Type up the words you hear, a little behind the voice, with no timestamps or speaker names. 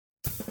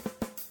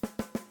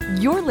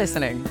You're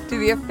listening to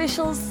the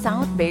official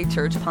South Bay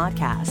Church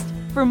podcast.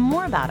 For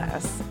more about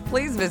us,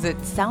 please visit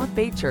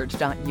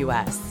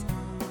southbaychurch.us.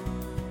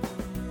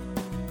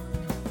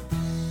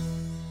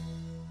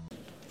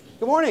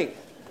 Good morning.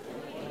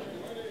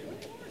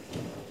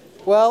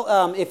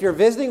 Well, if you're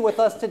visiting with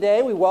us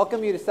today, we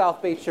welcome you to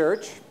South Bay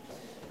Church.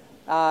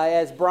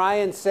 As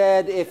Brian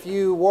said, if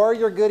you wore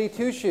your goody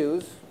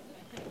two-shoes,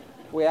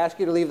 we ask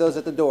you to leave those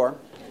at the door.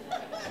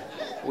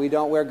 We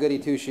don't wear goody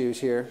two-shoes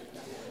here.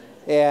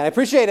 And I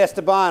appreciate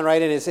Esteban,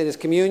 right, in his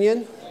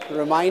communion,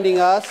 reminding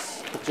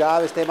us. Good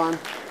job, Esteban.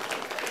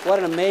 What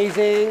an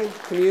amazing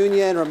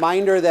communion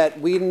reminder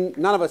that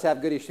none of us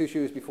have goody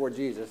two-shoes before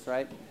Jesus,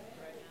 right?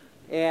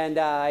 And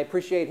I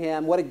appreciate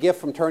him. What a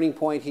gift from Turning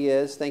Point he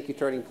is. Thank you,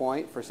 Turning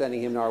Point, for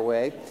sending him our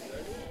way.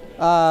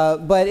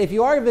 But if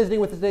you are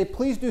visiting with us today,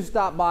 please do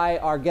stop by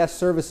our guest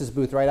services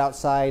booth right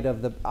outside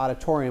of the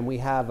auditorium. We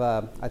have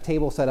a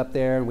table set up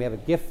there, and we have a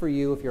gift for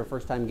you if you're a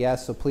first-time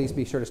guest, so please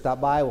be sure to stop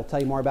by. We'll tell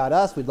you more about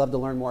us. We'd love to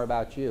learn more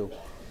about you.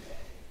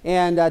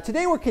 And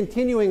today we're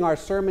continuing our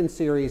sermon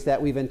series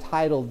that we've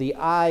entitled The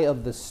Eye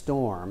of the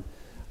Storm,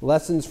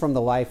 Lessons from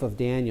the Life of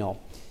Daniel.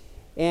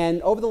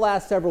 And over the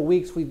last several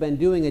weeks, we've been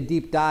doing a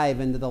deep dive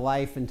into the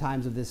life and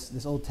times of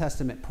this Old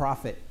Testament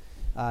prophet,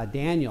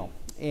 Daniel.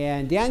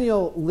 And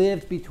Daniel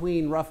lived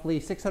between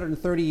roughly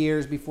 630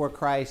 years before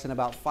Christ and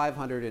about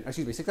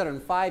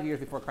 605 years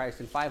before Christ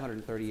and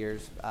 530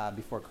 years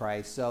before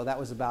Christ. So that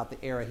was about the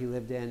era he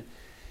lived in.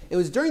 It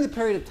was during the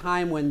period of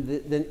time when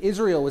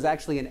Israel was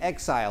actually in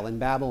exile in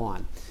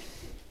Babylon.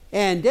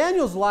 And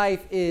Daniel's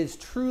life is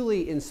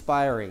truly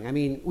inspiring. I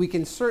mean, we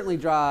can certainly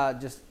draw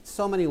just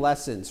so many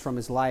lessons from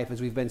his life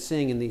as we've been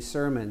seeing in these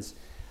sermons.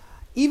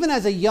 Even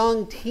as a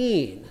young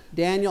teen,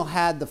 Daniel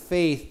had the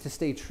faith to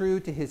stay true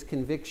to his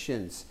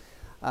convictions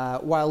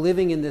while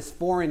living in this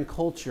foreign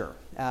culture,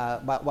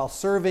 while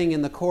serving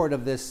in the court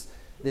of this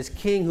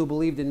king who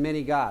believed in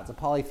many gods, a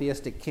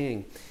polytheistic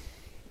king.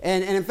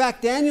 And in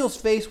fact, Daniel's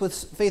faith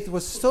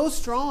was so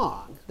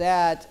strong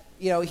that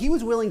he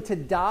was willing to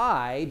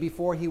die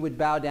before he would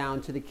bow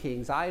down to the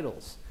king's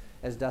idols,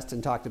 as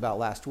Dustin talked about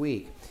last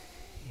week.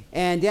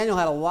 And Daniel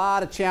had a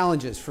lot of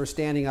challenges for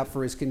standing up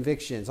for his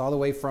convictions, all the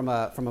way from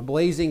a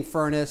blazing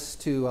furnace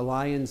to a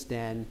lion's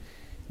den.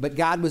 But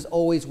God was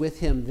always with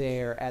him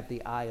there at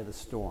the eye of the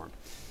storm.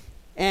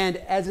 And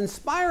as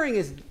inspiring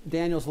as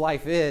Daniel's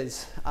life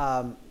is,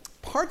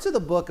 parts of the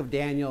book of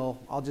Daniel,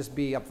 I'll just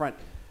be upfront,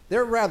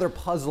 they're rather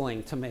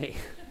puzzling to me.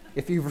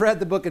 If you've read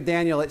the book of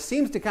Daniel, it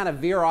seems to kind of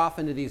veer off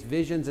into these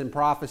visions and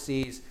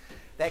prophecies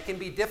that can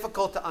be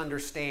difficult to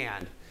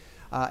understand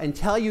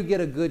until you get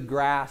a good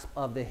grasp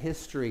of the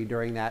history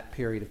during that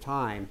period of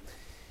time.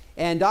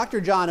 And Dr.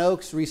 John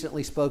Oakes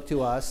recently spoke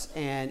to us,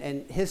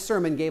 and his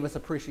sermon gave us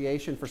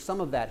appreciation for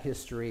some of that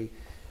history.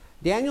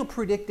 Daniel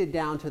predicted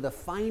down to the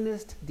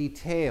finest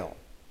detail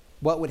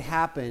what would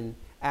happen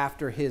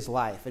after his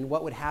life and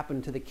what would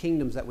happen to the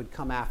kingdoms that would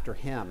come after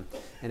him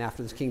and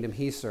after this kingdom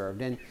he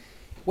served. And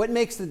what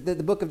makes the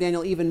book of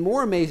Daniel even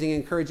more amazing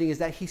and encouraging is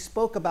that he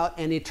spoke about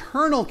an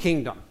eternal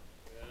kingdom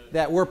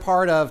that we're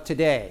part of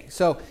today.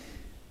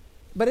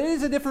 But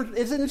it's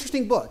an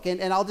interesting book,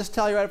 and I'll just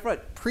tell you right up front,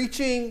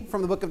 preaching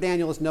from the book of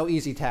Daniel is no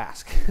easy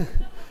task.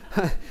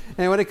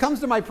 And when it comes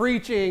to my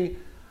preaching,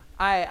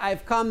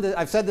 I've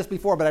said this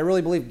before, but I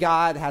really believe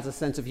God has a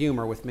sense of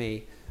humor with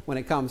me when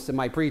it comes to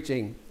my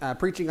preaching.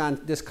 Preaching on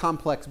this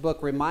complex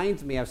book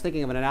reminds me, I was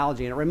thinking of an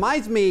analogy, and it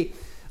reminds me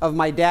of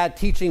my dad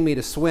teaching me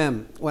to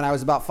swim when I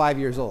was about 5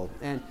 years old.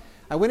 And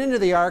I went into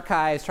the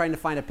archives trying to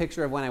find a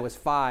picture of when I was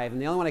 5,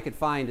 and the only one I could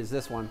find is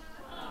this one.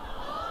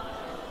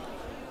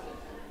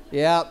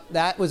 Yeah,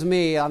 that was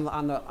me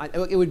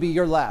it would be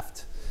your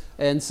left.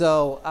 And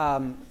so,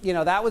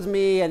 that was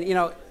me.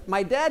 And,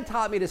 my dad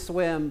taught me to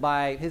swim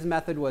by, his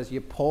method was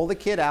you pull the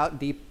kid out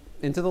deep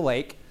into the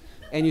lake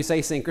and you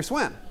say sink or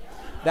swim.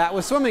 That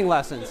was swimming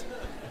lessons.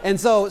 And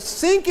so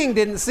sinking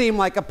didn't seem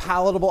like a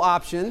palatable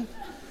option.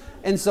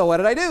 And so what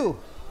did I do?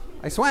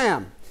 I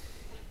swam.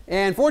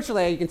 And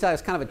fortunately, you can tell I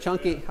was kind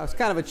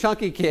of a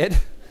chunky kid.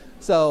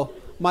 So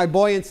my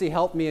buoyancy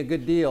helped me a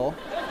good deal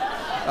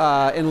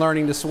in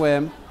learning to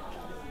swim.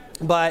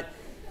 But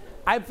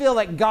I feel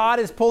like God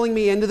is pulling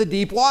me into the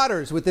deep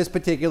waters with this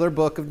particular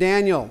book of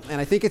Daniel.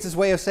 And I think it's his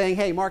way of saying,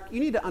 hey, Mark, you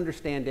need to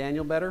understand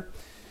Daniel better.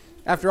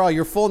 After all,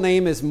 your full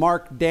name is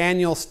Mark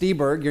Daniel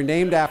Steberg. You're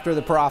named after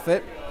the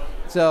prophet.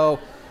 So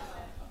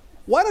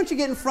why don't you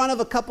get in front of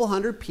a couple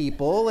hundred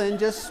people and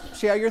just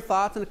share your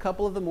thoughts on a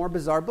couple of the more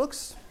bizarre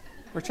books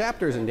or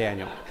chapters in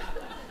Daniel?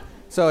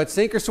 So it's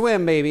sink or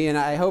swim, baby, and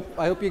I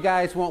hope you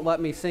guys won't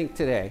let me sink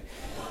today.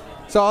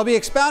 So I'll be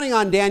expounding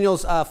on Daniel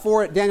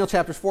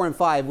chapters 4 and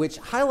 5, which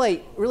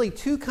highlight really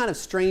two kind of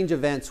strange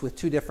events with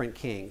two different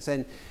kings.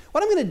 And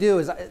what I'm going to do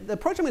is, the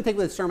approach I'm going to take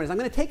with this sermon is I'm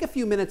going to take a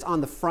few minutes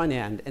on the front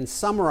end and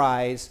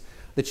summarize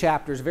the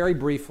chapters very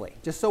briefly,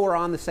 just so we're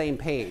on the same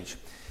page.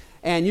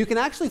 And you can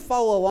actually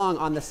follow along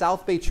on the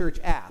South Bay Church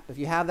app. If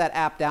you have that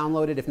app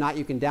downloaded, if not,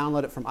 you can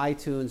download it from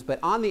iTunes. But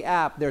on the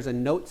app, there's a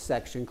notes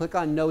section. Click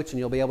on notes and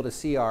you'll be able to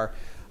see our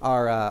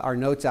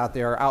notes out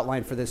there, our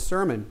outline for this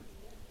sermon.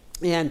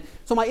 And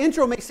so my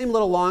intro may seem a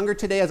little longer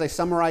today as I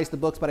summarize the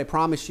books, but I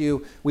promise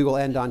you we will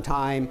end on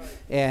time,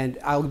 and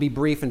I'll be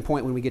brief and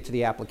point when we get to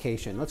the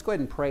application. Let's go ahead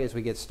and pray as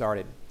we get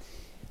started.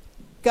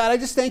 God, I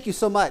just thank you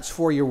so much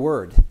for your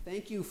word.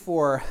 Thank you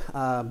for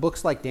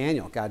books like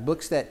Daniel, God,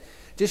 books that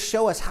just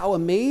show us how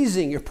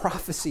amazing your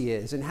prophecy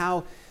is and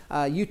how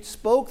you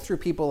spoke through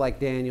people like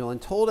Daniel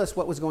and told us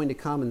what was going to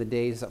come in the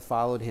days that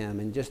followed him,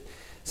 and just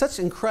such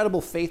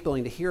incredible faith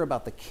building to hear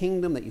about the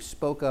kingdom that you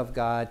spoke of,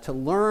 God, to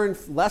learn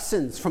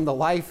lessons from the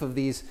life of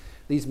these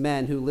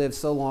men who lived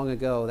so long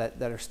ago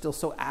that are still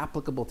so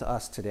applicable to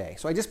us today.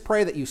 So I just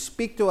pray that you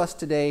speak to us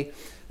today,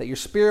 that your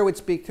Spirit would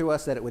speak to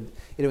us, that it would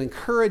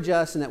encourage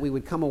us, and that we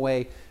would come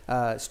away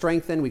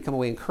strengthened, we'd come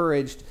away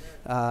encouraged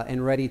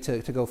and ready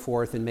to go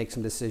forth and make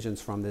some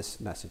decisions from this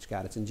message,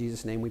 God. It's in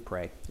Jesus' name we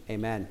pray.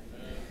 Amen.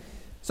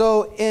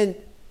 So in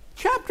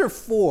chapter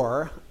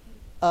 4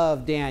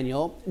 of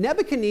Daniel,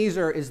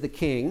 Nebuchadnezzar is the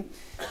king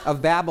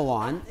of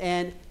Babylon,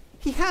 and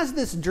he has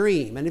this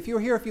dream. And if you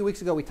were here a few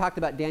weeks ago, we talked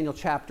about Daniel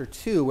chapter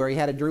 2, where he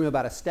had a dream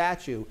about a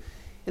statue.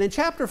 And in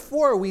chapter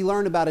 4, we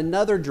learned about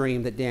another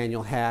dream that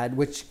Daniel had,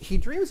 which he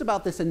dreams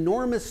about this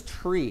enormous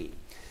tree.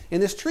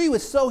 And this tree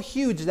was so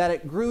huge that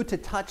it grew to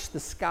touch the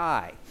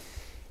sky.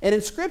 And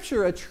in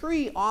Scripture, a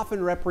tree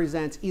often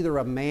represents either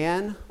a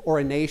man or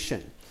a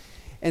nation.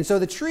 And so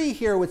the tree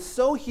here was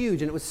so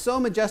huge and it was so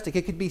majestic,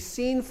 it could be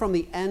seen from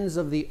the ends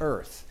of the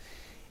earth.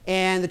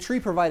 And the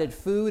tree provided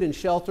food and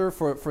shelter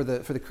for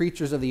the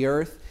creatures of the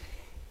earth.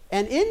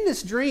 And in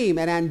this dream,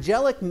 an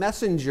angelic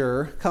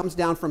messenger comes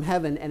down from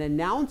heaven and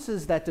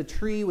announces that the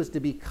tree was to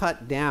be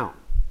cut down.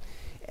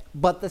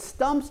 But the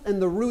stumps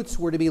and the roots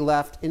were to be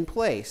left in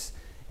place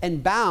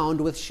and bound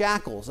with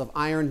shackles of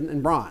iron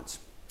and bronze.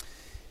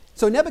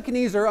 So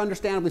Nebuchadnezzar,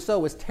 understandably so,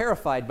 was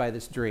terrified by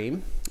this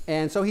dream.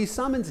 And so he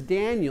summons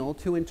Daniel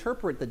to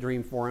interpret the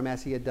dream for him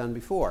as he had done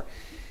before.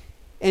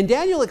 And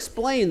Daniel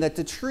explained that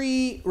the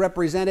tree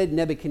represented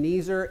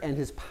Nebuchadnezzar and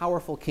his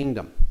powerful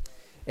kingdom.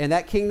 And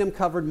that kingdom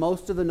covered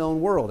most of the known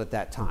world at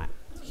that time.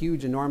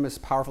 Huge, enormous,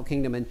 powerful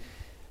kingdom. And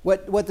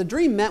what the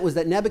dream meant was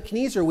that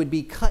Nebuchadnezzar would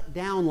be cut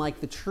down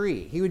like the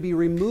tree. He would be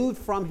removed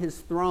from his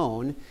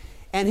throne,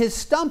 and his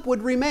stump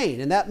would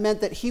remain. And that meant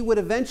that he would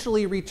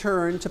eventually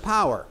return to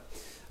power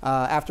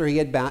after he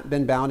had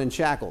been bound in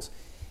shackles.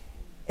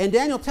 And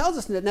Daniel tells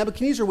us that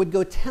Nebuchadnezzar would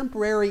go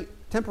temporarily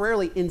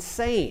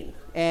insane,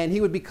 and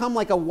he would become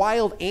like a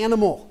wild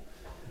animal,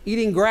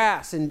 eating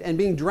grass and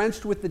being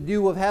drenched with the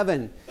dew of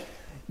heaven.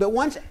 But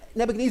once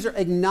Nebuchadnezzar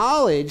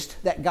acknowledged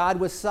that God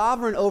was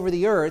sovereign over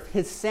the earth,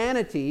 his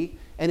sanity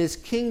and his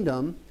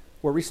kingdom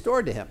were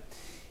restored to him.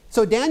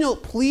 So Daniel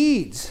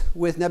pleads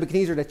with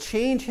Nebuchadnezzar to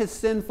change his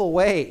sinful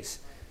ways.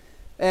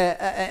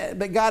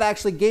 But God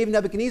actually gave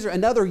Nebuchadnezzar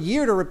another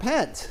year to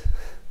repent,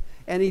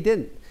 and he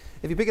didn't.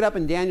 If you pick it up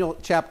in Daniel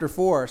chapter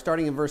 4,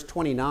 starting in verse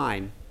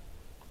 29,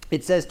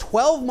 it says,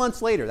 12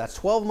 months later, that's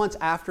 12 months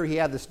after he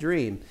had this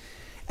dream,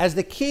 as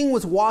the king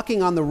was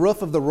walking on the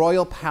roof of the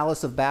royal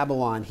palace of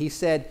Babylon, he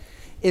said,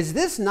 "Is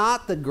this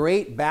not the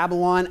great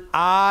Babylon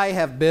I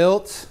have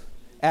built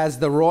as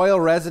the royal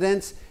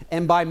residence,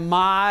 and by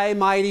my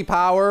mighty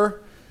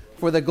power,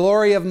 for the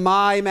glory of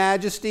my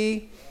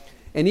majesty?"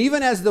 And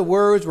even as the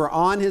words were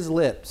on his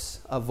lips,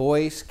 a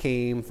voice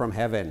came from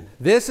heaven.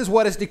 "This is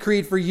what is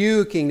decreed for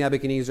you, King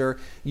Nebuchadnezzar.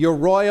 Your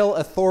royal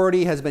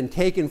authority has been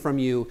taken from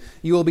you.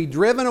 You will be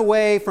driven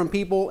away from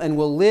people and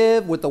will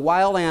live with the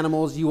wild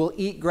animals. You will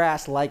eat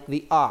grass like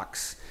the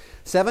ox.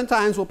 7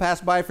 times will pass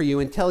by for you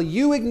until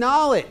you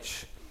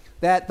acknowledge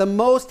that the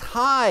Most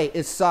High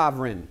is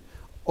sovereign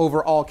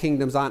over all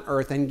kingdoms on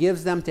earth and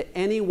gives them to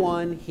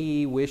anyone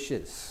he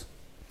wishes."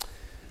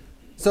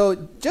 So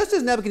just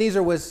as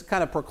Nebuchadnezzar was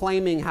kind of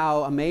proclaiming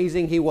how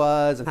amazing he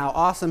was and how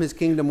awesome his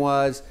kingdom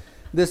was,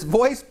 this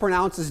voice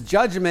pronounces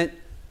judgment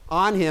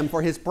on him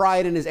for his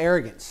pride and his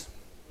arrogance.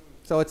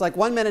 So it's like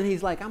one minute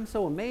he's like, "I'm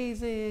so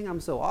amazing, I'm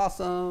so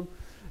awesome."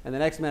 And the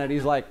next minute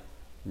he's like,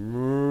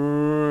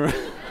 "Mrrr."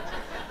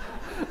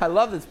 I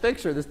love this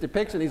picture, this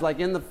depiction. He's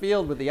like in the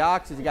field with the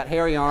ox. He's got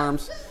hairy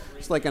arms,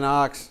 just like an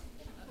ox.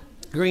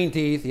 Green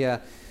teeth, yeah.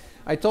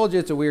 I told you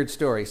it's a weird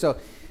story. So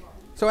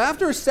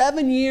after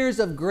 7 years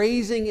of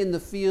grazing in the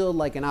field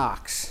like an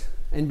ox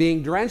and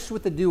being drenched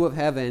with the dew of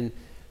heaven,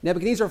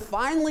 Nebuchadnezzar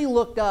finally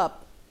looked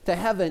up to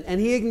heaven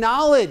and he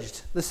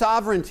acknowledged the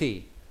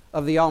sovereignty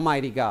of the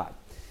Almighty God.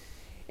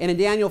 And in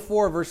Daniel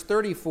 4, verse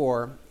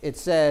 34, it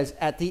says,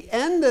 at the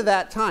end of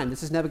that time,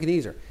 this is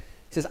Nebuchadnezzar, it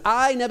says,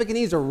 "I,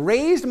 Nebuchadnezzar,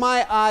 raised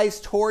my eyes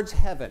towards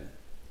heaven,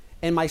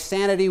 and my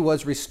sanity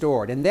was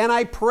restored. And then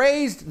I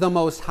praised the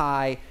Most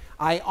High.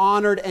 I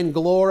honored and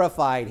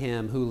glorified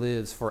him who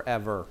lives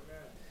forever."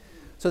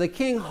 So the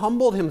king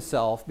humbled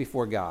himself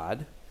before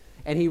God,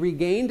 and he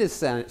regained his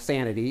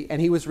sanity,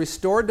 and he was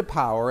restored to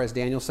power, as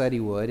Daniel said he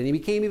would, and he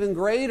became even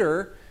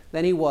greater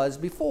than he was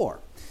before.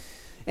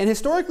 And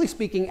historically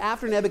speaking,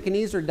 after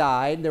Nebuchadnezzar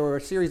died, there were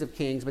a series of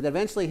kings, but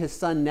eventually his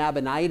son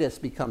Nabonidus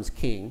becomes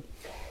king.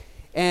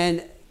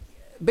 And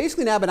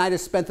basically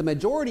Nabonidus spent the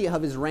majority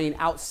of his reign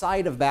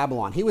outside of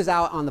Babylon. He was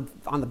out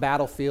on the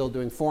battlefield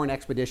doing foreign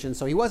expeditions,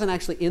 so he wasn't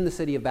actually in the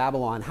city of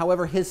Babylon.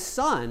 However, his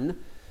son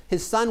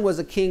was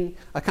a king,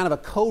 a kind of a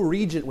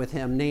co-regent with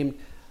him named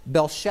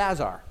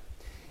Belshazzar.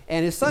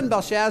 And his son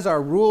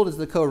Belshazzar ruled as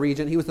the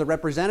co-regent. He was the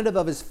representative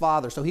of his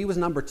father, so he was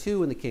number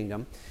 2 in the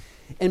kingdom.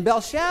 And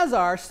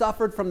Belshazzar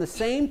suffered from the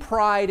same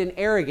pride and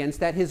arrogance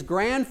that his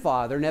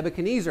grandfather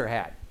Nebuchadnezzar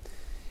had.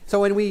 So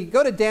when we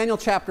go to Daniel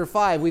chapter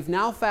 5, we've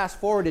now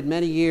fast-forwarded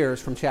many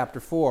years from chapter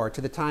 4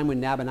 to the time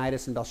when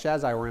Nabonidus and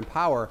Belshazzar were in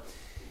power.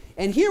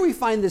 And here we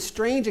find this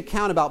strange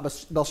account about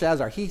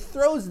Belshazzar. He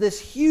throws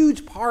this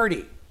huge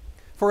party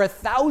for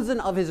 1,000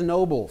 of his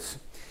nobles.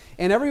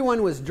 And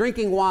everyone was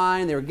drinking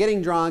wine, they were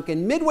getting drunk,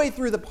 and midway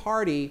through the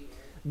party,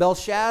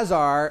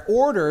 Belshazzar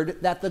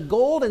ordered that the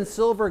gold and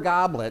silver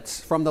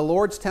goblets from the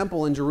Lord's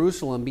temple in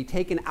Jerusalem be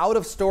taken out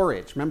of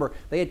storage. Remember,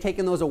 they had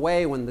taken those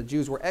away when the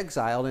Jews were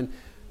exiled, and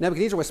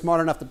Nebuchadnezzar was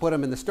smart enough to put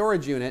them in the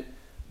storage unit,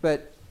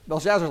 but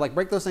Belshazzar was like,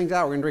 break those things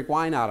out, we're going to drink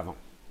wine out of them.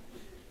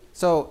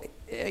 So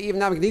even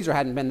Nebuchadnezzar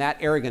hadn't been that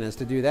arrogant as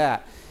to do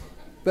that.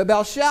 But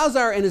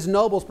Belshazzar and his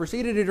nobles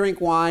proceeded to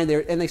drink wine,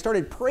 and they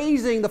started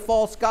praising the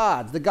false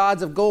gods, the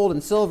gods of gold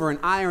and silver and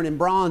iron and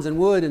bronze and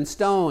wood and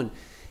stone.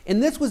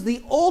 And this was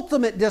the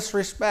ultimate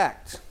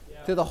disrespect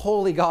to the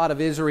holy God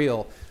of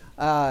Israel.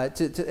 And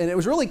it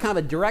was really kind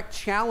of a direct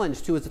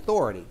challenge to his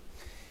authority.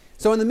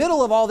 So in the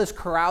middle of all this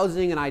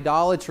carousing and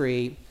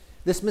idolatry,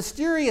 this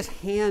mysterious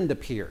hand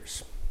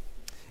appears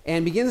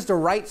and begins to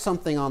write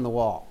something on the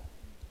wall.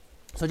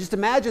 So just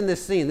imagine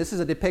this scene. This is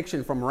a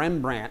depiction from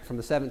Rembrandt from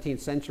the 17th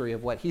century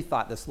of what he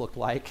thought this looked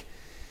like.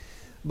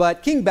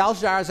 But King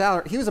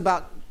Belshazzar, he was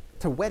about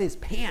to wet his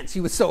pants.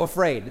 He was so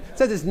afraid. It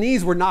says his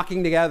knees were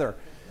knocking together.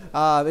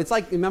 It's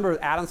like, remember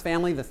Addams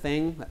Family, the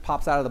thing that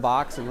pops out of the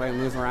box and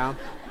moves around?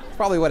 It's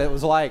probably what it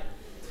was like.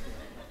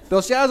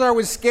 Belshazzar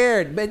was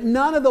scared, but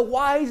none of the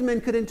wise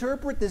men could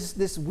interpret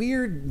this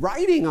weird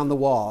writing on the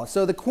wall.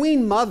 So the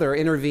queen mother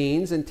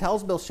intervenes and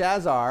tells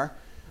Belshazzar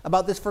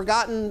about this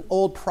forgotten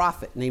old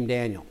prophet named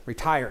Daniel,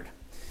 retired,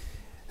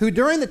 who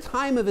during the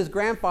time of his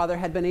grandfather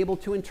had been able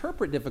to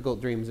interpret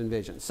difficult dreams and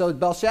visions. So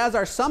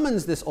Belshazzar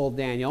summons this old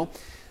Daniel,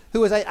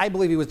 who was, I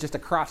believe he was just a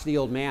crotchety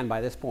old man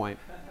by this point.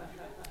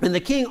 And the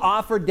king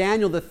offered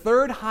Daniel the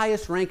 3rd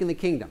highest rank in the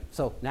kingdom.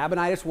 So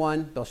Nabonidus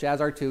 1,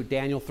 Belshazzar 2,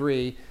 Daniel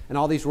 3, and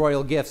all these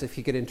royal gifts if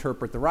he could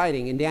interpret the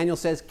writing. And Daniel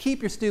says,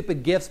 keep your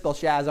stupid gifts,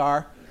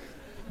 Belshazzar,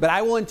 but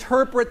I will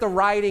interpret the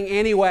writing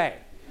anyway.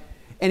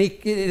 And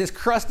this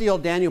crusty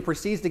old Daniel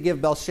proceeds to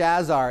give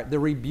Belshazzar the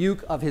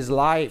rebuke of his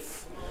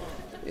life.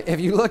 If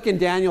you look in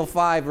Daniel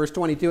 5, verse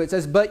 22, it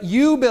says, but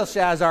you,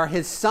 Belshazzar,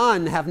 his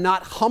son, have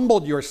not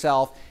humbled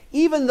yourself,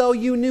 even though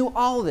you knew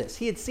all this.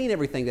 He had seen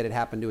everything that had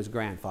happened to his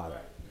grandfather.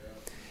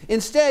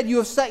 Instead, you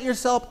have set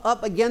yourself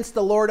up against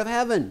the Lord of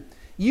heaven.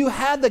 You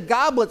had the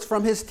goblets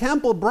from his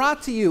temple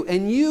brought to you,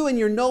 and you and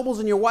your nobles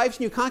and your wives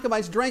and your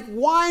concubines drank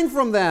wine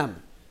from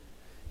them.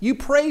 You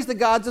praise the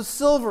gods of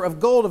silver, of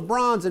gold, of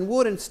bronze, and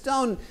wood and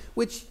stone,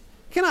 which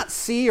cannot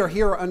see or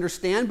hear or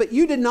understand, but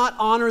you did not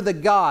honor the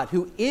God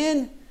who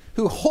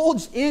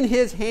holds in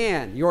his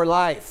hand your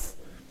life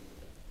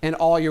and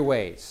all your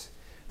ways.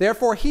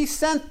 Therefore, he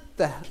sent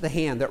the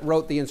hand that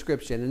wrote the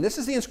inscription, and this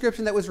is the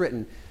inscription that was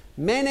written,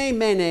 Mene,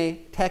 Mene,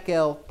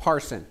 Tekel,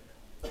 Parsin.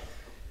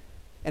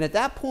 And at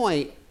that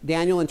point,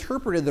 Daniel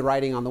interpreted the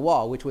writing on the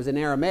wall, which was in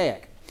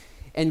Aramaic.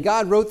 And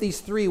God wrote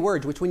these 3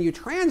 words, which when you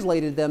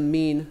translated them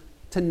mean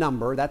to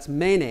number. That's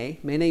Mene.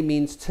 Mene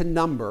means to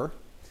number.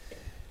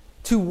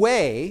 To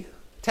weigh.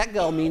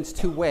 Tekel means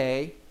to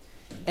weigh.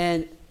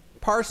 And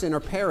Parsin, or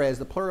Perez,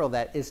 the plural of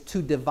that, is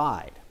to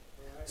divide.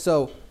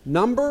 So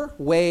number,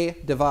 weigh,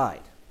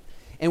 divide.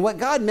 And what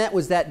God meant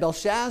was that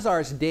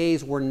Belshazzar's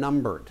days were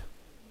numbered.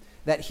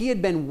 That he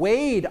had been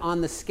weighed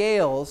on the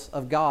scales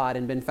of God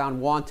and been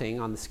found wanting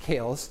on the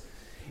scales,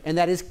 and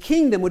that his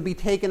kingdom would be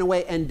taken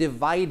away and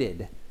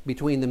divided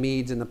between the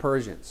Medes and the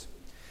Persians.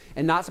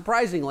 And not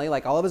surprisingly,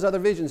 like all of his other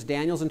visions,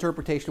 Daniel's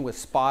interpretation was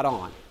spot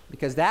on,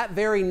 because that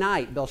very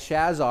night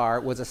Belshazzar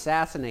was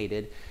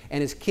assassinated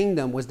and his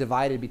kingdom was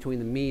divided between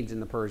the Medes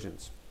and the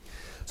Persians.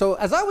 So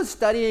as I was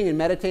studying and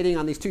meditating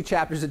on these 2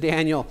 chapters of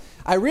Daniel,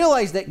 I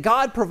realized that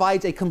God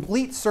provides a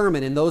complete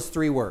sermon in those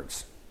 3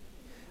 words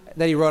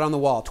that he wrote on the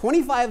wall.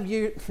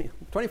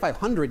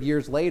 2,500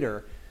 years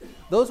later,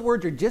 those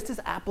words are just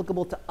as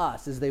applicable to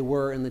us as they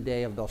were in the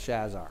day of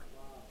Belshazzar.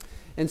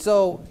 And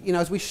so,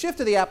 as we shift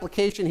to the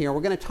application here,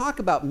 we're going to talk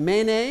about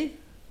Mene,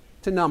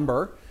 to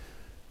number,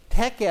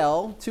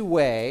 Tekel, to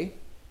weigh,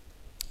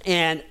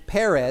 and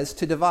Perez,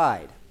 to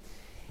divide.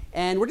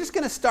 And we're just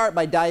going to start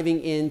by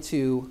diving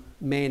into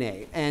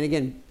Mene. And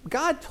again,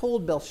 God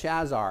told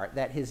Belshazzar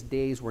that his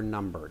days were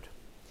numbered.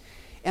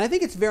 And I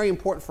think it's very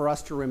important for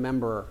us to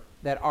remember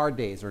that our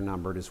days are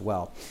numbered as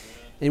well.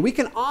 And we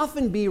can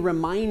often be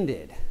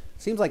reminded,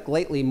 seems like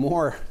lately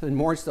more and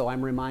more so,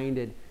 I'm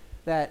reminded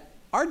that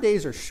our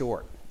days are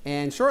short.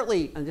 And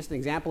shortly, and just an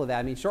example of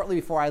that, shortly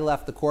before I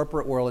left the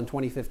corporate world in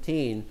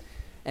 2015,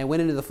 and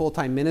went into the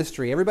full-time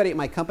ministry, everybody at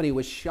my company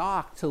was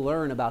shocked to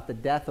learn about the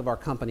death of our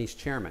company's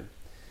chairman,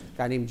 a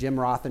guy named Jim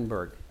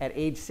Rothenberg, at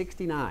age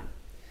 69.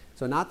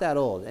 So not that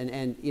old.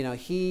 And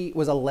he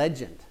was a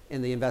legend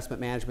in the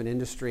investment management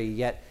industry,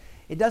 yet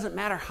it doesn't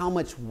matter how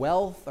much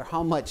wealth or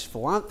how much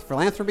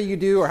philanthropy you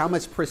do or how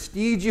much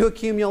prestige you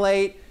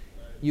accumulate,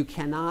 you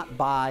cannot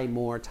buy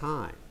more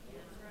time.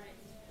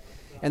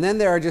 And then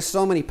there are just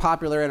so many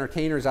popular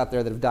entertainers out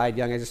there that have died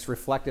young. I just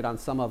reflected on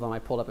some of them. I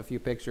pulled up a few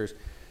pictures.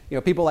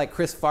 People like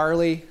Chris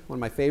Farley, one of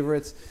my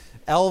favorites,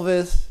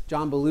 Elvis,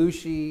 John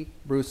Belushi,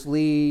 Bruce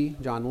Lee,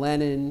 John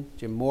Lennon,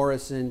 Jim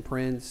Morrison,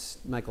 Prince,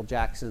 Michael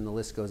Jackson, the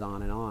list goes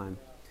on and on.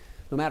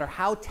 No matter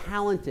how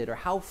talented or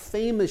how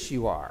famous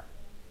you are,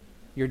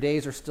 your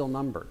days are still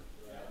numbered.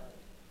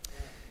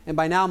 And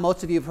by now,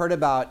 most of you have heard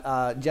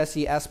about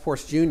Jesse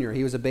Esports Jr.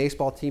 He was a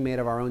baseball teammate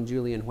of our own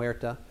Julian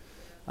Huerta.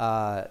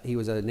 He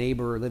was a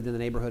neighbor, lived in the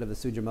neighborhood of the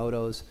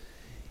Sujimotos.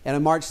 And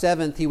on March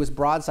 7th, he was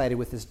broadsided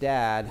with his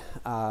dad,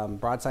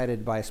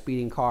 broadsided by a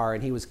speeding car,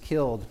 and he was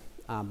killed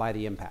by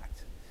the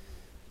impact.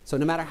 So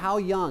no matter how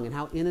young and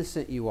how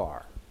innocent you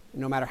are,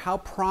 no matter how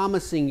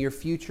promising your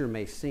future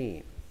may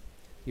seem,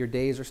 your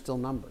days are still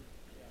numbered.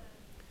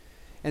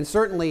 And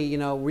certainly,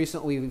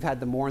 recently we've had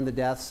to mourn the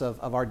deaths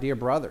of our dear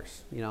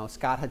brothers.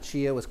 Scott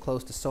Hachia was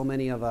close to so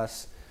many of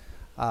us,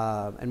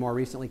 and more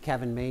recently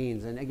Kevin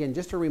Maines. And again,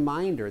 just a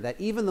reminder that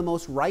even the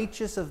most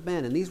righteous of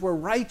men, and these were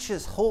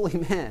righteous, holy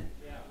men,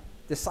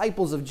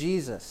 disciples of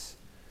Jesus,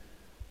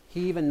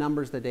 he even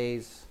numbers the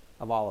days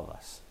of all of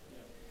us.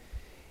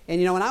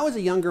 And when I was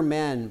a younger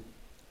man,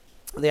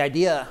 I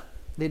guess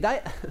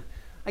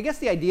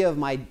the idea of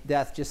my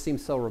death just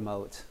seemed so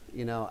remote.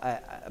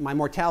 My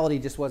mortality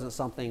just wasn't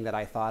something that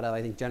I thought of.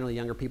 I think generally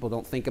younger people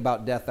don't think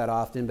about death that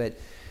often, but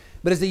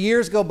as the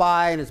years go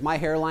by and as my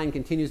hairline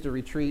continues to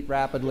retreat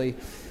rapidly,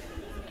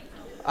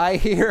 I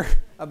hear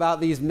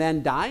about these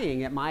men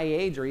dying at my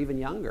age or even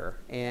younger.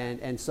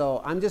 And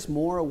so I'm just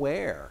more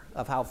aware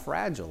of how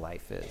fragile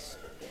life is.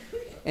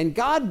 And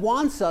God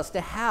wants us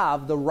to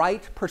have the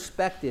right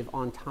perspective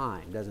on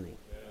time, doesn't he?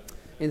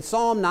 In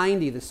Psalm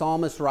 90, the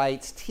psalmist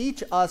writes,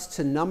 "Teach us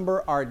to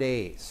number our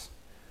days,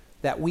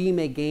 that we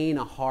may gain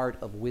a heart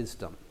of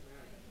wisdom."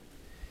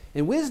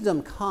 And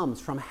wisdom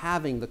comes from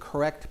having the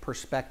correct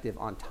perspective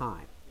on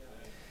time.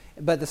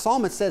 But the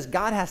psalmist says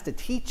God has to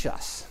teach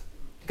us.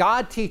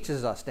 God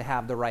teaches us to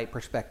have the right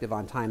perspective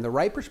on time. The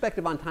right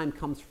perspective on time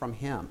comes from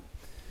him.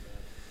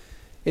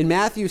 In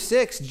Matthew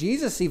 6,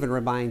 Jesus even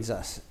reminds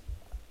us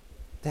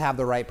to have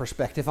the right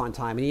perspective on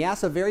time. And he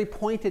asks a very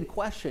pointed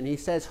question. He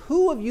says,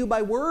 "Who of you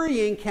by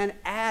worrying can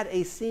add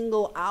a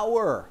single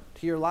hour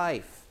to your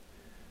life?"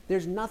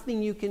 There's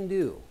nothing you can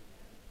do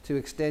to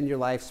extend your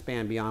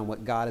lifespan beyond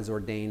what God has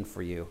ordained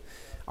for you.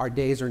 Our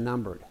days are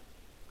numbered.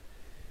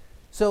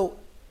 So,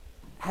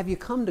 have you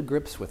come to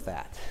grips with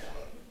that?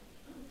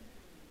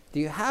 Do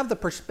you have the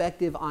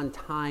perspective on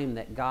time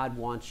that God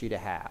wants you to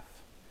have?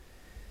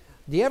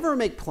 Do you ever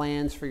make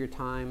plans for your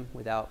time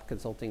without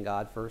consulting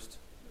God first?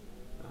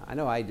 I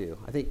know I do.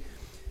 I think,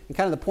 and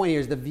kind of the point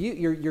here is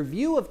your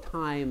view of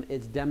time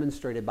is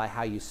demonstrated by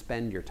how you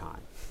spend your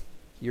time.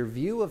 Your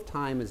view of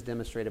time is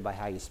demonstrated by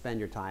how you spend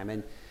your time.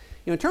 And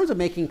in terms of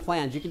making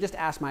plans, you can just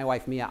ask my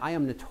wife, Mia. I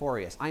am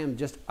notorious. I am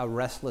just a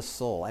restless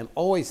soul. I'm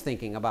always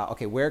thinking about,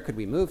 okay, where could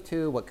we move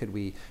to? What could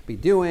we be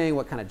doing?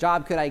 What kind of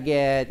job could I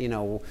get?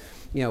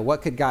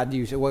 What could God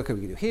do? What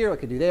could we do here? What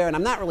could we do there? And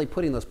I'm not really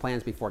putting those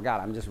plans before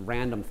God. I'm just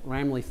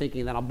randomly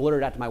thinking, that I'll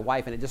blurt it out to my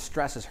wife, and it just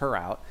stresses her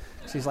out.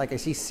 She's like,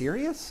 is he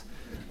serious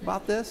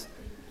about this?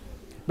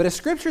 But a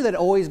scripture that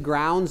always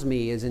grounds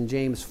me is in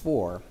James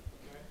 4.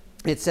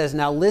 It says,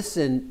 "Now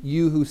listen,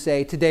 you who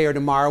say, today or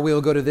tomorrow we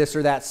will go to this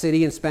or that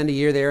city and spend a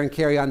year there and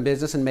carry on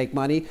business and make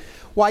money.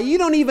 Why, you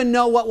don't even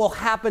know what will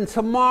happen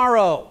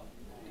tomorrow.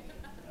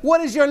 What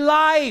is your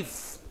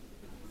life?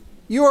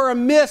 You are a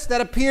mist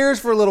that appears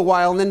for a little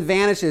while and then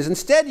vanishes.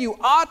 Instead, you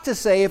ought to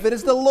say, if it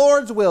is the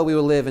Lord's will, we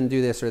will live and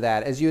do this or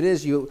that. As it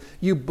is,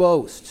 you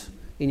boast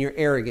in your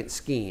arrogant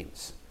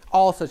schemes.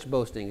 All such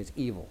boasting is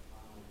evil."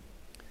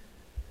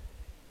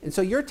 And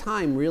so your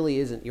time really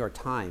isn't your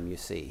time, you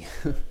see.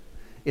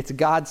 It's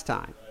God's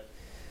time.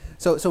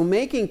 So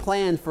making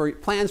plans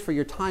for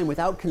your time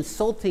without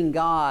consulting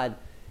God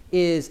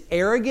is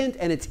arrogant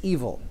and it's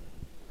evil.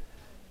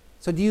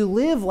 So do you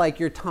live like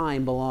your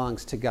time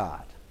belongs to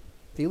God?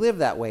 Do you live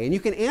that way? And you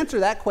can answer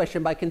that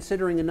question by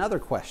considering another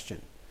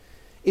question.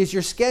 Is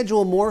your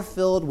schedule more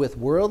filled with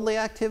worldly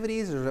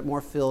activities, or is it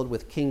more filled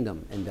with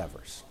kingdom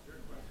endeavors?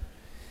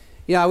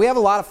 We have a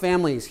lot of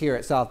families here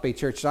at South Bay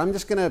Church, so I'm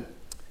just going to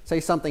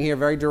say something here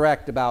very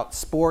direct about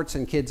sports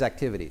and kids'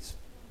 activities.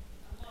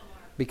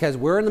 Because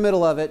we're in the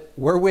middle of it.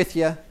 We're with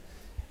you.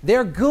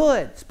 They're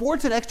good.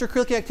 Sports and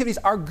extracurricular activities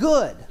are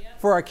good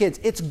for our kids.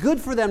 It's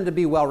good for them to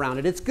be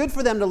well-rounded. It's good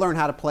for them to learn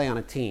how to play on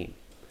a team.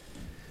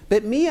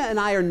 But Mia and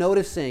I are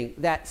noticing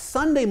that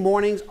Sunday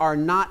mornings are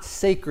not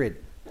sacred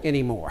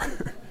anymore.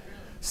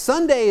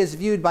 Sunday is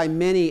viewed by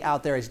many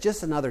out there as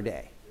just another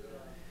day.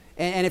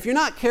 And if you're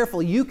not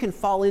careful, you can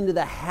fall into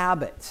the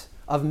habit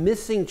of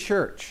missing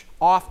church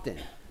often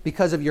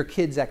because of your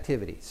kids'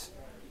 activities.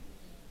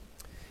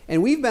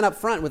 And we've been up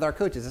front with our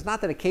coaches. It's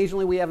not that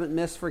occasionally we haven't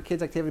missed for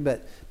kids' activity,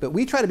 but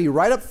we try to be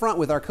right up front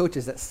with our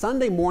coaches that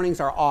Sunday mornings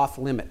are off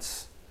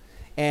limits.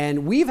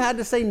 And we've had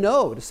to say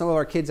no to some of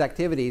our kids'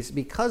 activities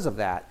because of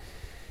that.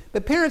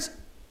 But parents,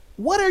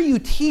 what are you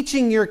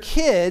teaching your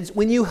kids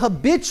when you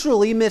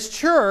habitually miss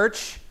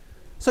church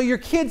so your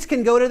kids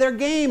can go to their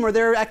game or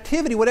their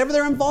activity, whatever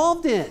they're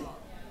involved in?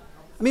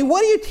 I mean,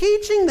 what are you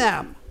teaching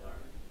them?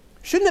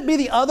 Shouldn't it be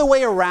the other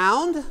way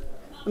around?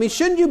 I mean,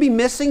 shouldn't you be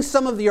missing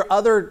some of your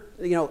other,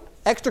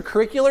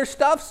 extracurricular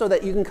stuff so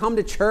that you can come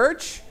to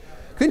church?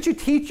 Couldn't you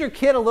teach your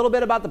kid a little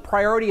bit about the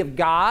priority of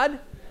God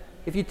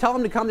if you tell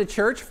them to come to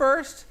church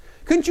first?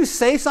 Couldn't you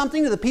say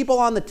something to the people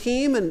on the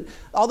team and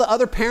all the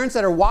other parents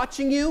that are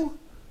watching you?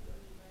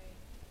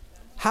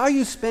 How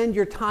you spend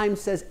your time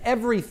says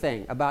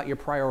everything about your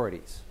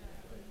priorities.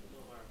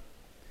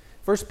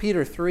 1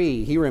 Peter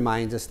 3, he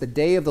reminds us, the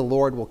day of the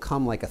Lord will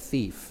come like a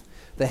thief.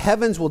 The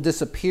heavens will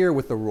disappear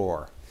with a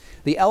roar.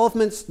 The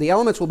elements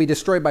will be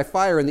destroyed by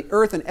fire, and the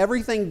earth and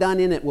everything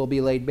done in it will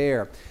be laid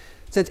bare.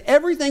 Since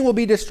everything will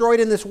be destroyed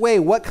in this way,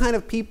 what kind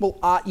of people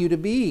ought you to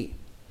be?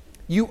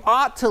 You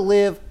ought to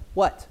live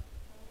what?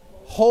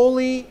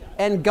 Holy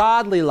and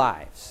godly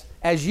lives,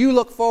 as you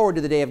look forward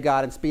to the day of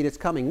God and speed its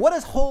coming. What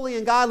does holy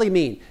and godly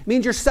mean? It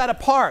means you're set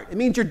apart. It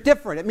means you're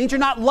different. It means you're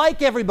not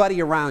like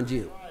everybody around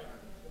you.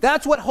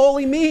 That's what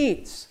holy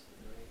means.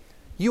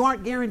 You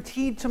aren't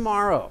guaranteed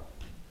tomorrow.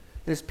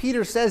 And as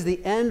Peter says,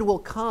 the end will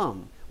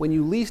come when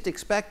you least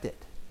expect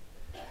it.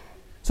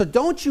 So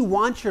don't you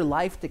want your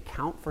life to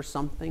count for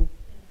something?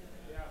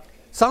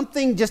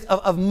 Something just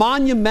of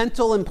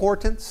monumental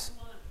importance?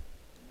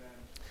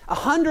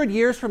 100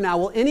 years from now,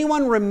 will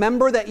anyone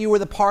remember that you were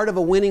the part of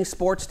a winning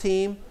sports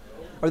team?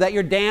 Or that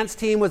your dance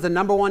team was the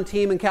 #1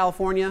 team in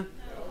California?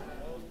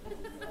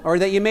 Or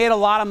that you made a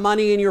lot of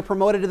money and you were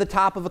promoted to the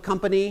top of a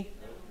company?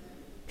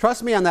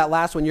 Trust me on that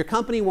last one. Your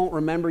company won't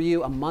remember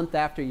you a month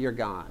after you're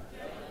gone.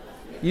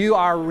 You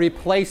are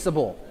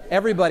replaceable.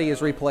 Everybody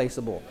is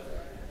replaceable.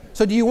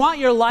 So do you want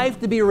your life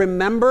to be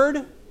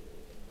remembered,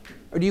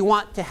 or do you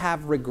want to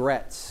have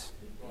regrets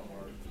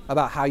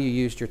about how you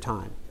used your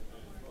time?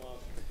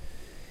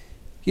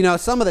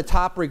 Some of the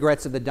top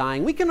regrets of the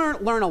dying, we can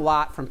learn a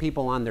lot from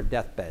people on their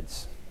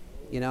deathbeds.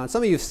 And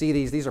some of you see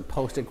these are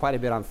posted quite a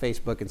bit on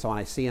Facebook and so on,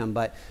 I see them,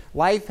 but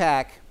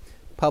Lifehack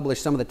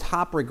published some of the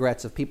top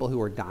regrets of people who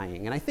are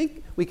dying. And I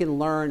think we can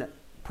learn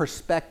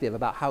perspective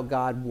about how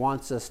God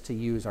wants us to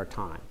use our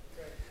time.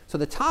 So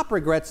the top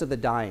regrets of the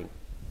dying.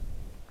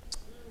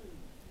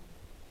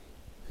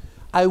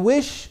 I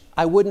wish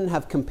I wouldn't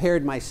have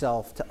compared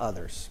myself to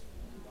others.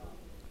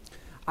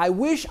 I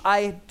wish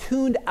I had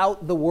tuned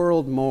out the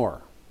world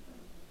more.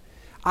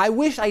 I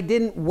wish I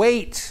didn't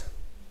wait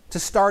to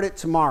start it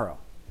tomorrow.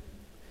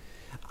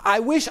 I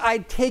wish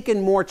I'd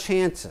taken more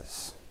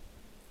chances.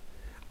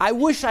 I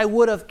wish I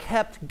would have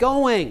kept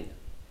going.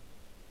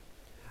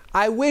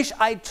 I wish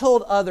I'd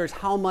told others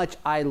how much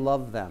I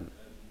love them.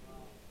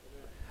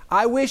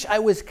 I wish I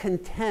was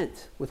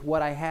content with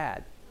what I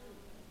had.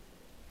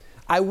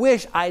 I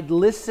wish I'd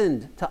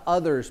listened to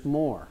others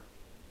more.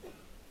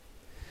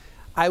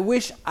 I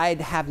wish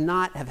I'd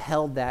not have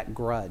held that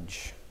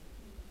grudge.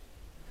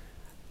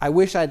 I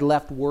wish I'd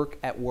left work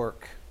at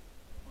work.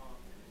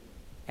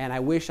 And I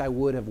wish I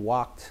would have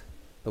walked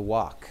the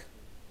walk.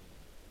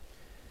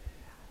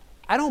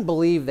 I don't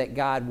believe that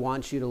God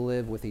wants you to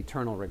live with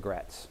eternal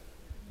regrets.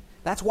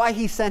 That's why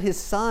he sent his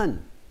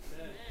son.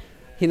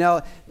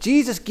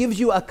 Jesus gives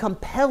you a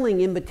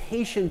compelling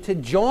invitation to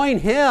join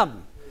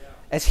him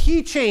as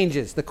he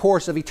changes the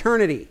course of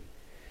eternity.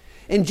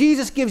 And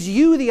Jesus gives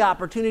you the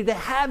opportunity to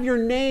have your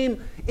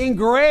name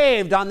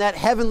engraved on that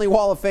heavenly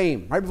wall of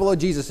fame, right below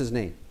Jesus'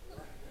 name.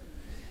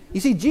 You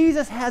see,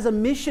 Jesus has a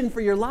mission for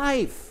your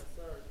life.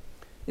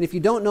 And if you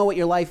don't know what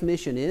your life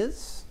mission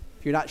is,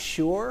 if you're not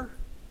sure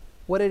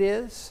what it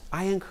is,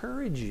 I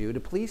encourage you to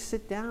please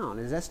sit down.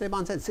 As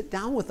Esteban said, sit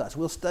down with us.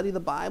 We'll study the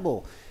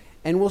Bible.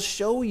 And we'll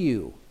show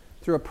you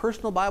through a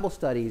personal Bible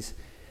study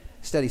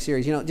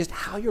series, just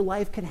how your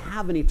life can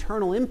have an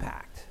eternal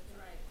impact.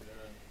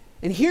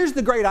 And here's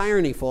the great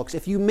irony, folks.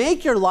 If you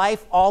make your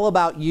life all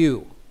about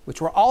you,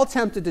 which we're all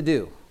tempted to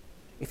do,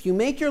 if you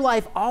make your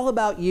life all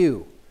about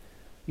you,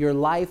 your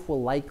life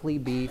will likely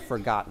be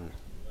forgotten.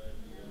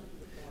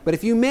 But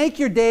if you make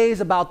your days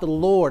about the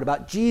Lord,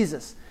 about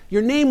Jesus,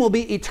 your name will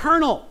be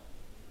eternal.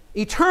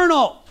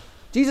 Eternal.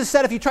 Jesus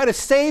said if you try to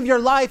save your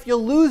life,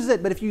 you'll lose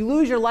it. But if you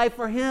lose your life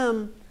for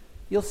him,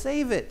 you'll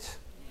save it.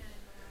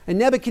 And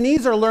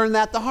Nebuchadnezzar learned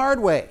that the hard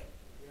way.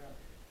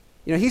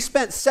 He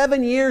spent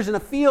 7 years in a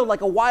field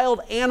like a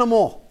wild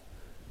animal.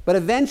 But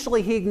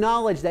eventually he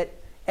acknowledged that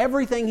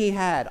everything he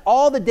had,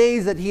 all the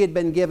days that he had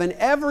been given,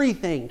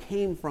 everything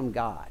came from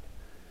God.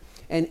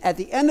 And at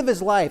the end of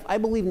his life, I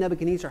believe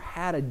Nebuchadnezzar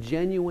had a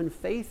genuine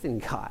faith in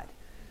God.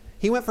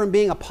 He went from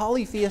being a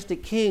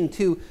polytheistic king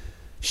to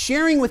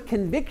sharing with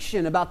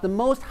conviction about the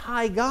Most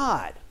High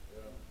God.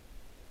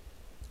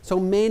 So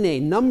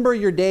mene, number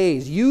your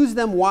days, use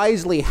them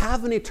wisely,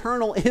 have an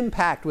eternal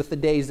impact with the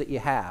days that you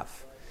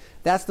have.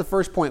 That's the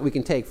first point we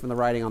can take from the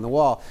writing on the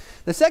wall.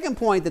 The second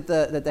point that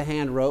the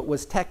hand wrote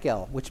was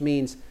tekel, which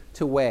means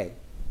to weigh.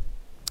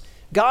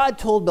 God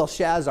told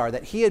Belshazzar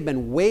that he had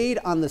been weighed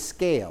on the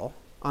scale,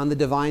 on the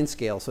divine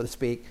scale, so to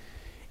speak,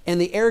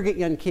 and the arrogant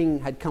young king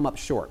had come up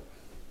short.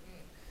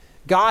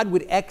 God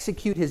would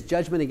execute his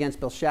judgment against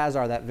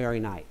Belshazzar that very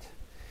night.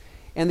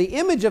 And the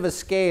image of a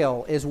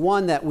scale is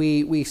one that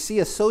we see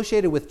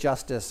associated with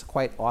justice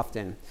quite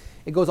often.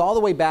 It goes all the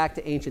way back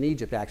to ancient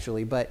Egypt,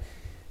 actually. But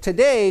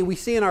today, we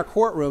see in our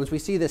courtrooms, we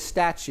see this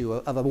statue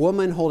of a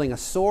woman holding a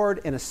sword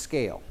and a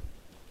scale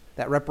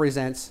that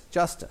represents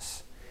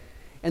justice.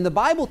 And the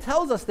Bible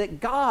tells us that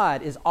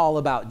God is all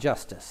about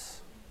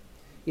justice.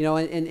 You know,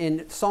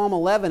 in Psalm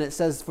 11, it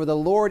says, "For the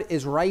Lord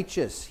is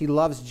righteous. He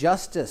loves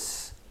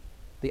justice.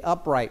 The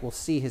upright will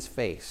see his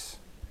face."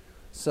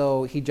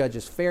 So he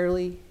judges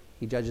fairly.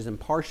 He judges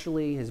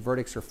impartially. His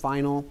verdicts are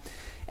final.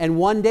 And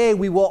one day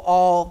we will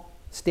all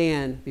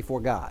stand before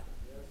God.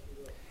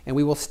 And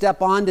we will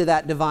step onto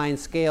that divine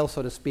scale,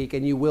 so to speak,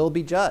 and you will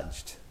be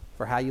judged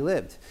for how you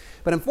lived.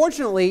 But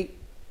unfortunately,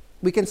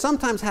 we can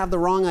sometimes have the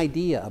wrong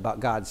idea about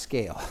God's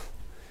scale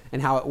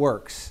and how it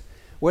works,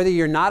 whether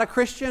you're not a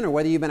Christian or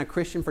whether you've been a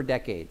Christian for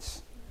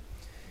decades.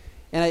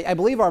 And I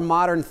believe our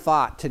modern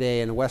thought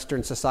today in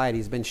Western society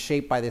has been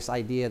shaped by this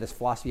idea, this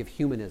philosophy of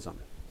humanism,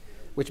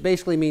 which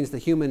basically means the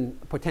human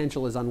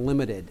potential is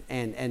unlimited,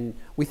 and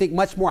we think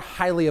much more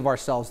highly of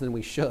ourselves than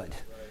we should.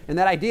 And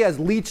that idea has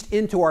leached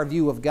into our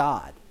view of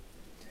God.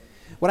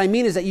 What I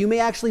mean is that you may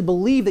actually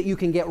believe that you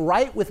can get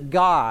right with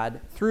God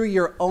through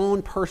your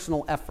own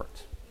personal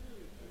effort.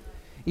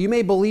 You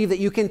may believe that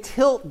you can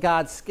tilt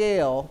God's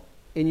scale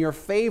in your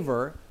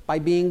favor by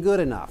being good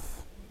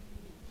enough.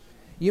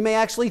 You may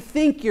actually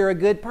think you're a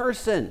good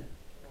person,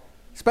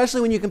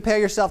 especially when you compare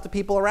yourself to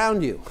people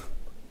around you.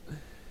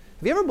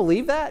 Have you ever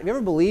believed that? Have you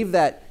ever believed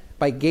that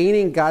by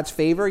gaining God's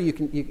favor, you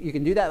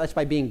can do that? That's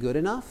by being good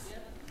enough,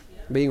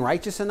 being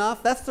righteous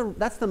enough. That's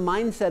the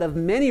mindset of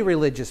many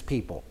religious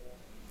people.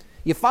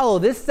 You follow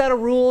this set of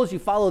rules, you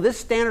follow this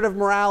standard of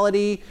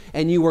morality,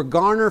 and you will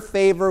garner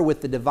favor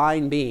with the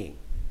divine being.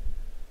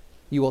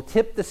 You will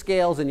tip the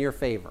scales in your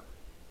favor.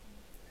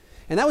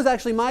 And that was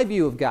actually my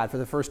view of God for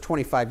the first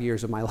 25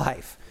 years of my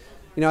life.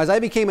 You know, as I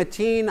became a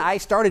teen, I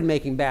started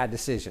making bad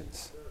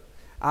decisions.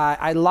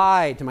 I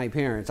lied to my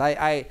parents.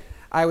 I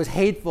was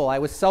hateful. I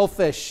was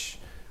selfish.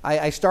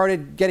 I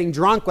started getting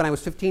drunk when I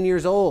was 15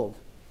 years old.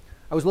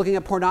 I was looking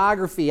at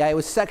pornography. I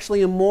was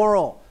sexually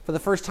immoral for the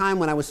first time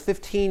when I was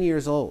 15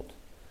 years old.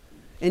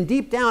 And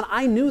deep down,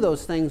 I knew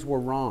those things were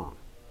wrong.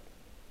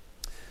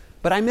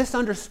 But I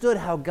misunderstood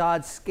how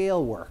God's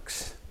scale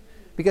works,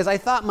 because I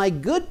thought my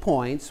good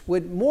points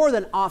would more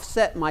than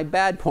offset my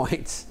bad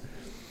points.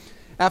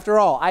 After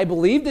all, I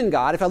believed in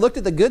God. If I looked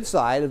at the good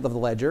side of the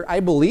ledger, I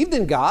believed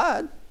in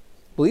God,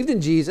 believed in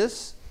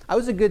Jesus. I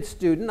was a good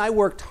student. I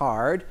worked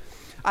hard.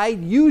 I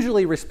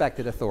usually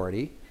respected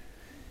authority.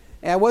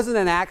 And I wasn't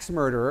an axe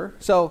murderer.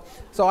 So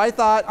I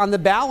thought on the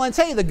balance,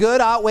 hey, the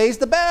good outweighs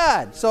the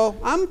bad. So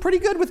I'm pretty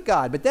good with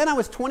God. But then I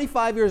was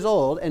 25 years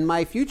old, and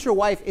my future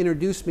wife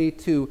introduced me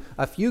to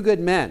a few good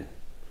men,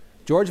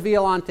 George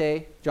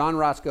Violante, John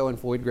Roscoe, and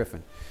Floyd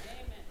Griffin,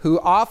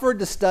 who offered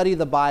to study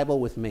the Bible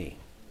with me.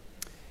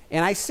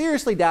 And I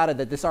seriously doubted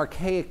that this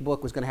archaic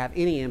book was going to have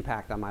any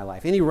impact on my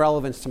life, any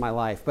relevance to my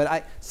life.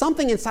 But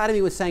something inside of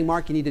me was saying,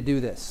 Mark, you need to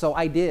do this. So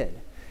I did.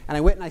 And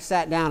I went and I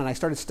sat down and I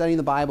started studying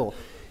the Bible.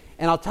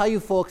 And I'll tell you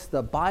folks,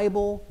 the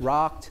Bible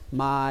rocked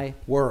my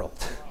world.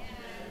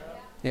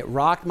 It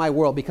rocked my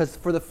world because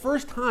for the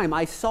first time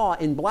I saw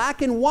in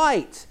black and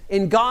white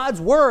in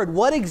God's Word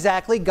what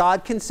exactly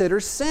God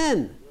considers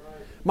sin.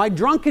 My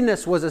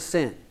drunkenness was a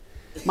sin.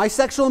 My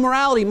sexual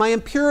immorality, my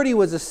impurity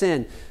was a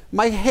sin.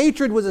 My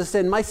hatred was a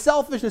sin. My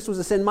selfishness was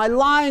a sin. My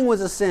lying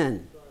was a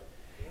sin.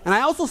 And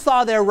I also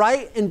saw there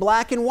right in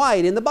black and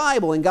white in the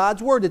Bible, in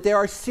God's Word, that there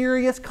are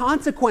serious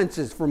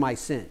consequences for my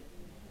sin.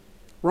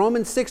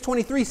 Romans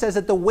 6:23 says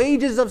that the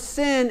wages of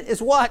sin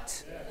is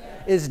what?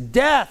 Death. Is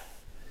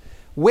death.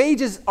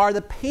 Wages are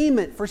the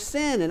payment for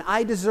sin, and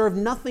I deserve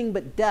nothing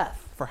but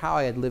death for how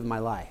I had lived my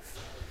life.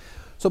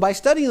 So by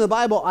studying the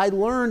Bible, I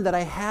learned that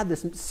I had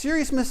this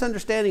serious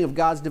misunderstanding of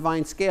God's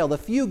divine scale. The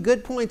few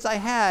good points I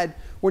had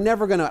were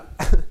never going to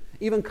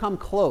even come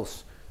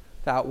close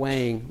to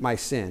outweighing my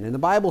sin. And the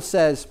Bible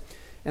says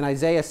in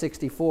Isaiah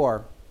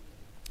 64,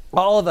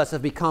 all of us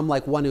have become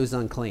like one who's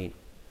unclean.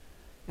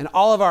 And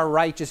all of our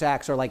righteous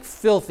acts are like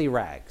filthy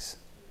rags.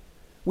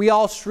 We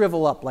all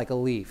shrivel up like a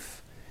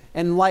leaf.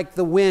 And like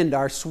the wind,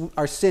 our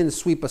sins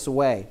sweep us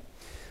away.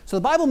 So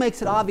the Bible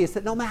makes it obvious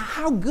that no matter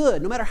how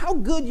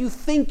good you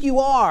think you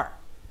are,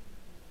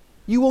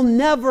 you will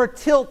never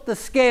tilt the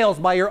scales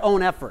by your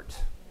own effort.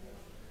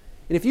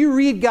 And if you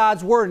read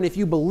God's Word and if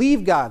you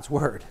believe God's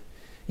Word,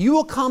 you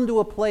will come to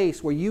a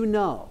place where you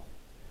know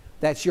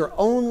that your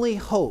only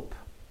hope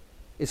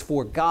is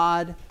for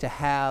God to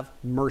have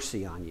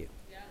mercy on you.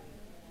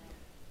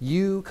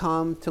 You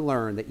come to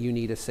learn that you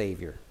need a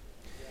Savior.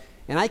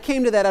 And I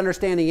came to that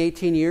understanding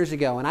 18 years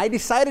ago, and I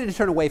decided to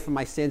turn away from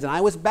my sins, and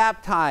I was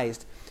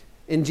baptized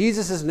in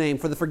Jesus' name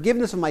for the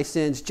forgiveness of my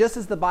sins, just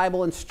as the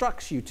Bible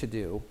instructs you to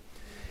do.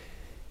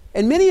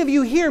 And many of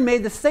you here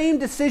made the same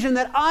decision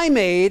that I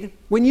made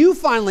when you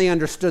finally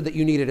understood that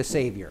you needed a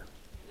Savior.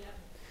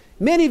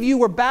 Many of you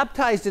were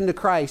baptized into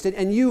Christ,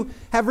 and you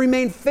have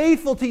remained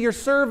faithful to your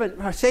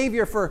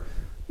Savior for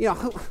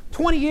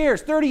 20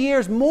 years, 30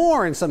 years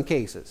more in some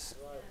cases.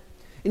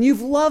 And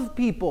you've loved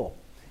people,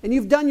 and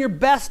you've done your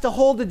best to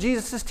hold to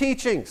Jesus'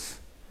 teachings.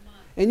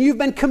 And you've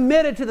been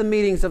committed to the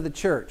meetings of the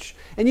church.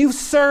 And you've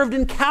served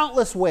in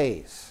countless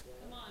ways.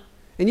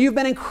 And you've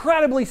been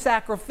incredibly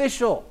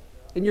sacrificial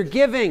in your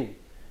giving.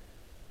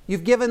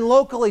 You've given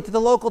locally to the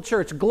local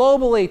church,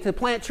 globally to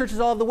plant churches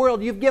all over the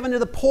world. You've given to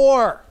the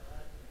poor.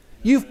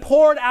 You've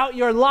poured out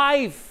your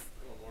life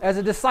as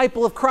a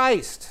disciple of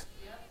Christ.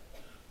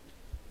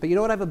 But you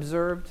know what I've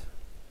observed?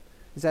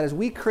 Is that as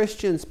we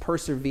Christians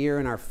persevere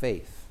in our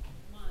faith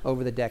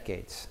over the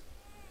decades,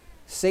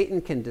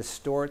 Satan can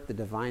distort the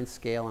divine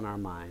scale in our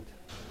mind.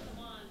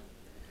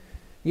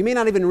 You may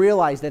not even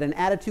realize that an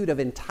attitude of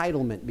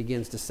entitlement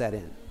begins to set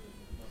in.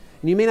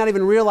 And you may not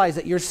even realize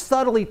that you're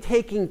subtly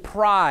taking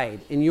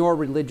pride in your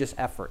religious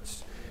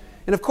efforts.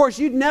 And of course,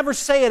 you'd never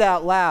say it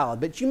out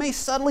loud, but you may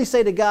subtly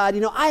say to God,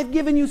 I've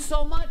given you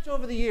so much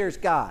over the years,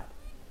 God.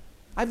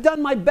 I've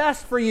done my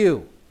best for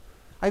you.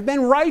 I've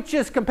been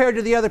righteous compared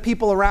to the other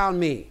people around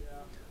me.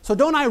 So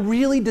don't I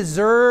really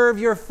deserve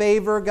your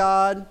favor,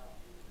 God?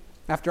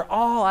 After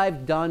all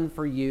I've done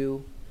for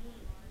you.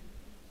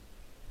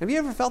 Have you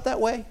ever felt that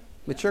way?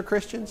 Mature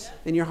Christians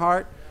in your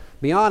heart?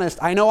 Be honest,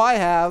 I know I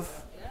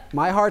have.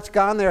 My heart's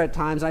gone there at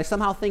times, and I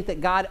somehow think that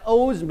God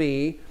owes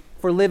me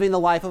for living the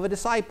life of a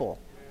disciple.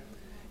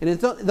 And in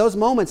those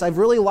moments, I've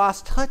really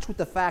lost touch with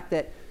the fact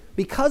that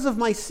because of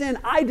my sin,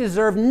 I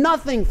deserve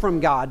nothing from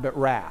God but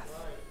wrath.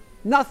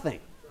 Nothing.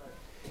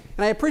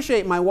 And I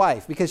appreciate my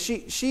wife because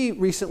she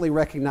recently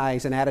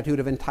recognized an attitude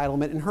of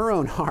entitlement in her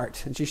own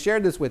heart. And she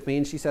shared this with me,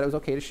 and she said it was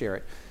okay to share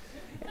it.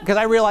 Because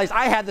I realized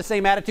I had the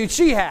same attitude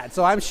she had,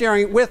 so I'm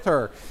sharing it with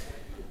her.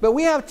 But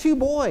we have 2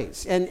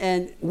 boys,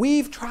 and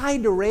we've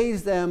tried to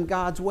raise them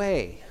God's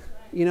way.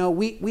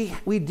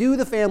 We do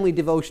the family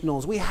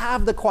devotionals. We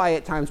have the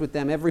quiet times with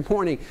them every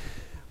morning.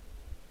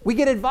 We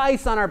get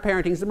advice on our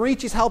parenting. The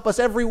Marichis help us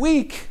every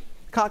week,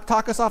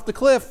 talk us off the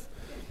cliff.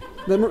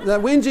 The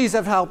Wingies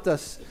have helped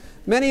us.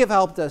 Many have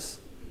helped us.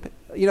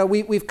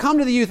 We've come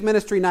to the youth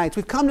ministry nights.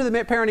 We've come to the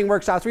parenting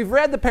workshops. We've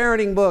read the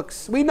parenting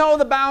books. We know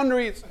the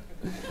boundaries.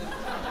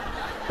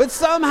 But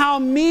somehow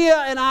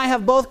Mia and I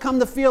have both come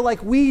to feel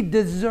like we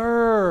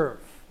deserve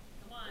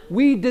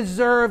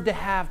to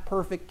have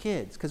perfect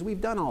kids because we've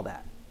done all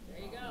that.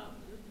 There you go.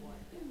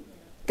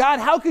 God,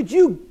 how could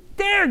you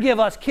dare give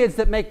us kids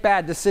that make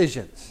bad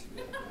decisions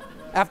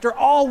after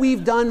all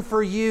we've done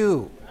for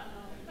you?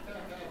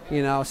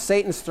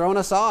 Satan's thrown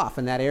us off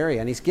in that area,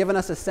 and he's given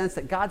us a sense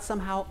that God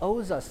somehow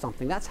owes us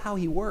something. That's how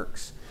he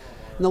works.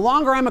 And the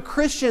longer I'm a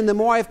Christian, the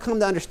more I've come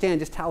to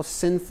understand just how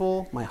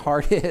sinful my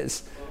heart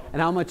is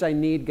and how much I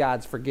need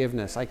God's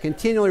forgiveness. I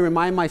continually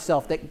remind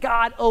myself that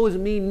God owes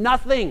me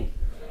nothing.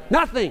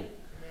 Nothing.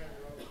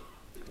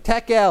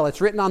 Tekel,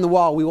 it's written on the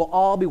wall, we will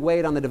all be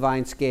weighed on the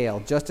divine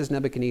scale, just as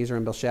Nebuchadnezzar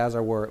and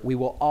Belshazzar were. We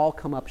will all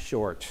come up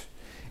short,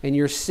 and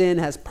your sin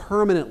has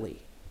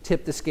permanently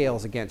tipped the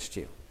scales against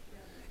you.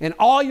 And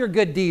all your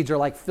good deeds are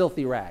like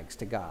filthy rags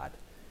to God.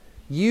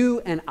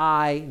 You and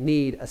I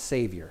need a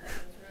Savior.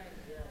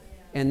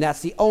 And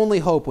that's the only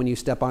hope when you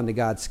step onto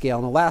God's scale.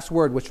 And the last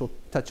word, which we'll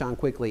touch on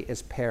quickly,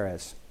 is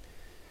Perez.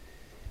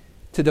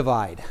 To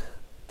divide.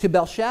 To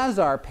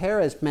Belshazzar,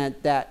 Perez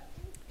meant that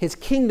his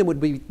kingdom would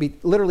be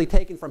literally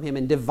taken from him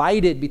and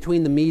divided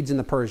between the Medes and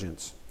the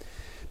Persians.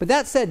 But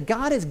that said,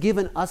 God has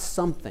given us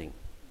something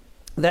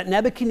that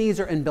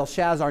Nebuchadnezzar and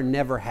Belshazzar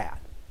never had.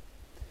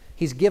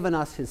 He's given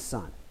us his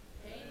son.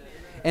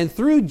 And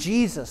through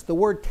Jesus, the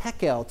word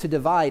tekel, to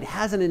divide,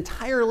 has an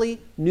entirely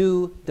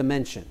new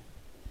dimension.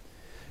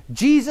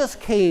 Jesus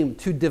came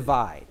to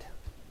divide,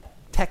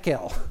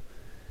 tekel,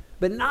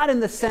 but not in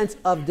the sense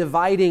of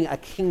dividing a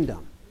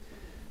kingdom.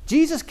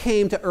 Jesus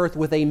came to earth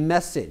with a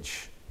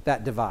message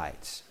that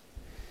divides.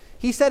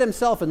 He said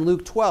himself in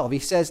Luke 12, he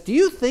says, "Do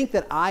you think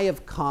that I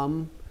have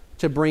come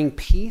to bring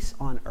peace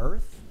on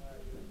earth?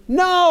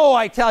 No,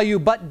 I tell you,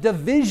 but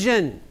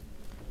division."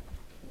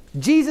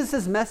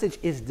 Jesus' message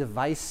is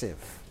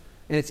divisive,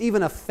 and it's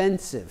even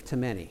offensive to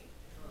many.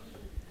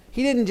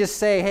 He didn't just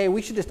say, hey,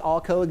 we should just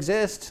all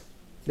coexist.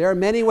 There are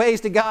many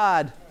ways to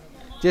God.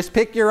 Just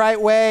pick your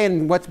right way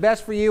and what's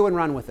best for you and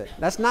run with it.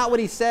 That's not what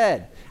he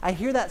said. I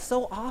hear that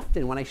so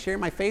often when I share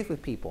my faith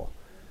with people.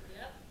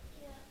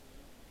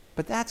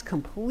 But that's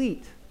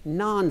complete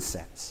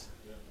nonsense.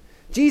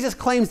 Jesus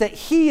claims that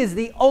he is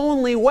the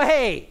only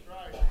way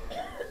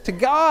to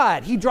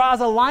God. He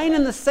draws a line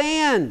in the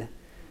sand.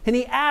 And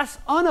he asks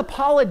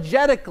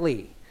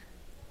unapologetically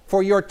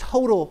for your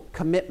total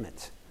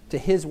commitment to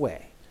his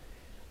way.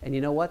 And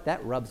you know what?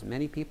 That rubs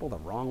many people the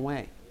wrong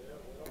way.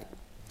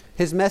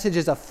 His message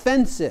is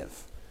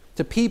offensive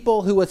to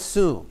people who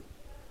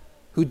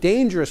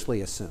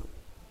dangerously assume,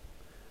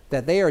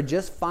 that they are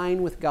just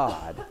fine with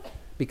God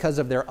because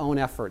of their own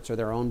efforts or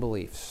their own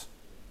beliefs.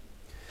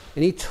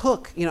 And he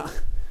took,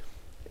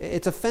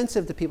 it's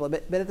offensive to people,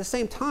 but at the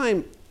same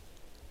time,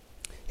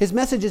 his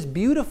message is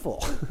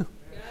beautiful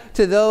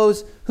to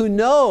those who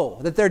know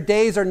that their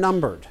days are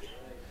numbered,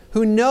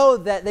 who know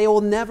that they will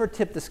never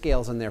tip the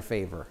scales in their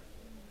favor.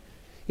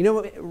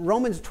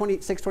 Romans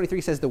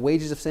 6:23 says the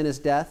wages of sin is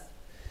death.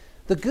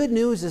 The good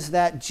news is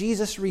that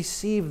Jesus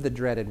received the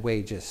dreaded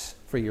wages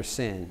for your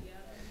sin.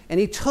 And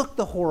he took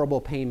the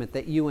horrible payment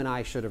that you and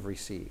I should have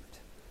received.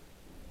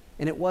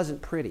 And it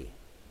wasn't pretty.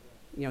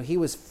 He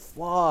was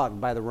flogged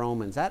by the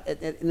Romans. That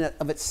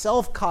of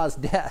itself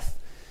caused death.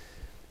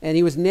 And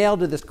he was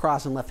nailed to this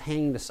cross and left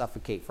hanging to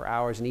suffocate for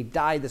hours. And he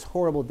died this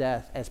horrible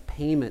death as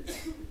payment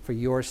for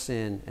your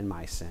sin and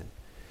my sin.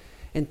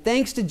 And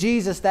thanks to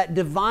Jesus, that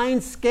divine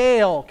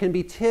scale can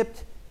be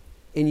tipped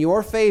in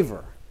your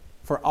favor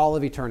for all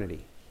of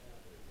eternity.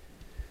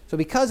 So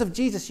because of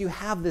Jesus, you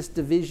have this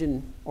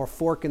division or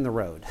fork in the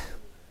road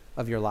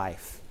of your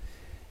life.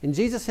 And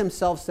Jesus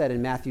himself said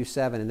in Matthew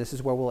 7, and this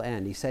is where we'll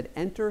end, he said,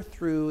 "Enter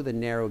through the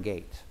narrow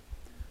gate.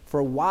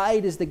 For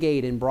wide is the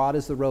gate and broad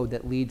is the road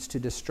that leads to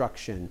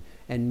destruction,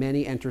 and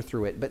many enter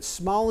through it. But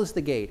small is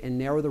the gate and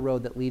narrow the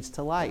road that leads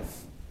to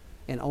life,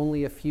 and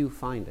only a few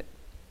find it."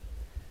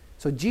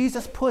 So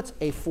Jesus puts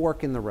a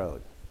fork in the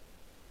road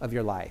of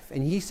your life.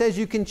 And he says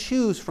you can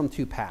choose from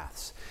two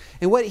paths.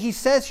 And what he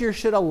says here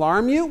should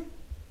alarm you.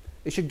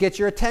 It should get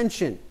your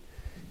attention.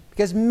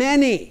 Because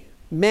many,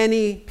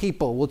 many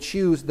people will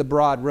choose the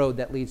broad road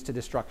that leads to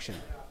destruction.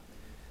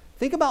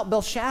 Think about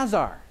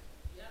Belshazzar.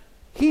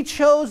 He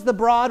chose the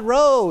broad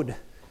road.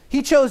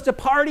 He chose to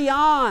party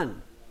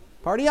on,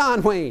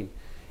 Wayne,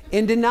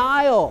 in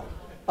denial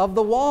of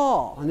the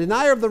wall, in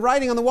denial of the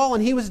writing on the wall,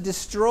 and he was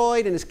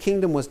destroyed and his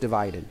kingdom was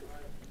divided.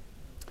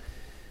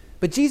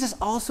 But Jesus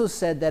also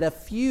said that a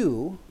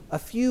few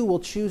will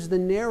choose the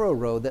narrow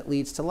road that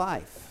leads to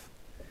life.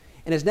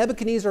 And as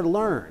Nebuchadnezzar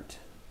learned,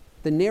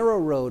 the narrow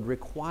road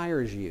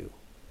requires you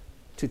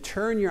to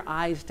turn your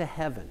eyes to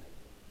heaven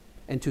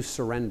and to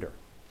surrender.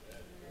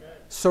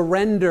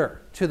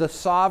 Surrender to the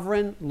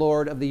sovereign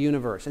Lord of the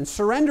universe. And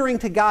surrendering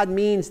to God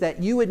means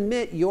that you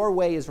admit your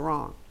way is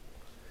wrong.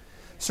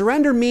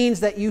 Surrender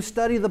means that you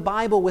study the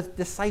Bible with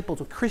disciples,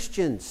 with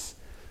Christians,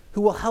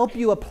 who will help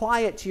you apply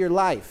it to your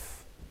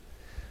life.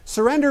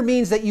 Surrender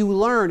means that you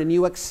learn and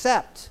you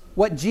accept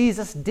what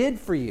Jesus did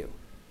for you.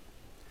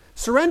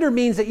 Surrender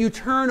means that you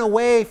turn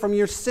away from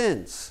your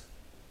sins.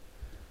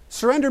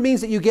 Surrender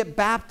means that you get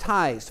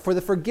baptized for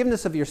the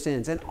forgiveness of your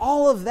sins. And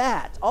all of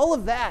that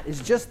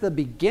is just the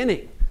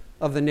beginning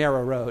of the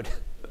narrow road.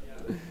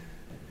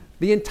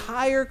 The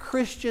entire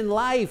Christian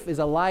life is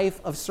a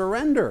life of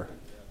surrender.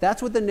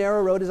 That's what the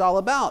narrow road is all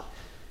about.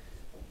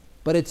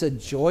 But it's a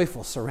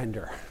joyful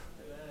surrender.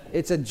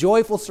 It's a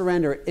joyful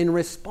surrender in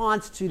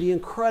response to the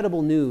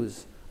incredible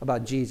news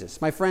about Jesus.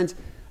 My friends,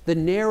 the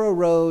narrow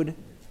road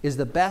is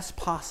the best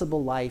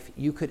possible life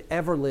you could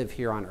ever live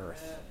here on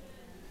earth.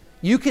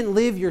 You can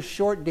live your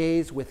short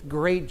days with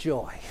great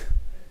joy,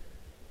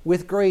 and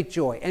with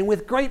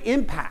great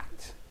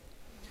impact.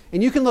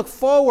 And you can look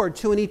forward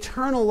to an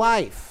eternal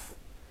life,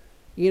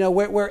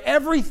 where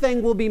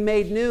everything will be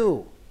made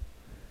new.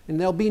 And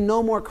there'll be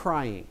no more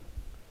crying,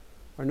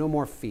 or no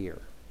more fear,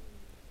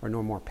 or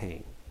no more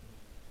pain.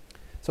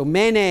 So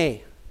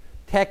Mene,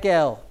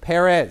 Tekel,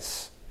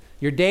 Perez,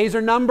 your days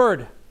are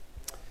numbered.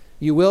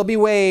 You will be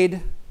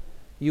weighed.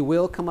 You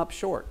will come up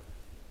short.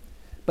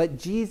 But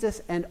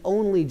Jesus and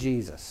only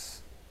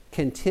Jesus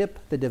can tip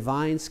the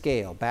divine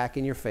scale back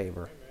in your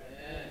favor.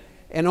 Amen.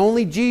 And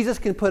only Jesus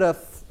can put a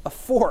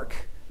fork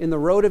in the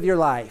road of your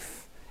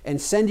life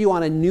and send you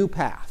on a new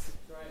path.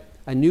 Right.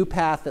 A new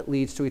path that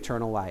leads to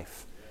eternal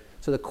life.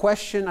 So the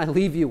question I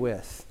leave you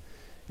with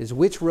is,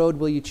 which road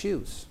will you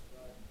choose?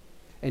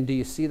 And do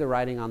you see the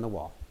writing on the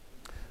wall?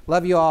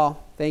 Love you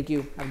all. Thank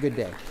you. Have a good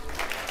day.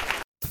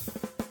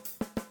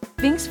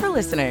 Thanks for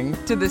listening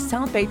to the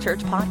South Bay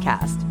Church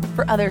podcast.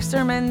 For other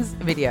sermons,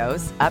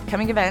 videos,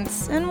 upcoming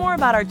events, and more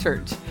about our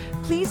church,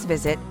 please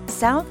visit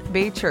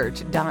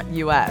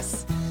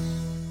southbaychurch.us.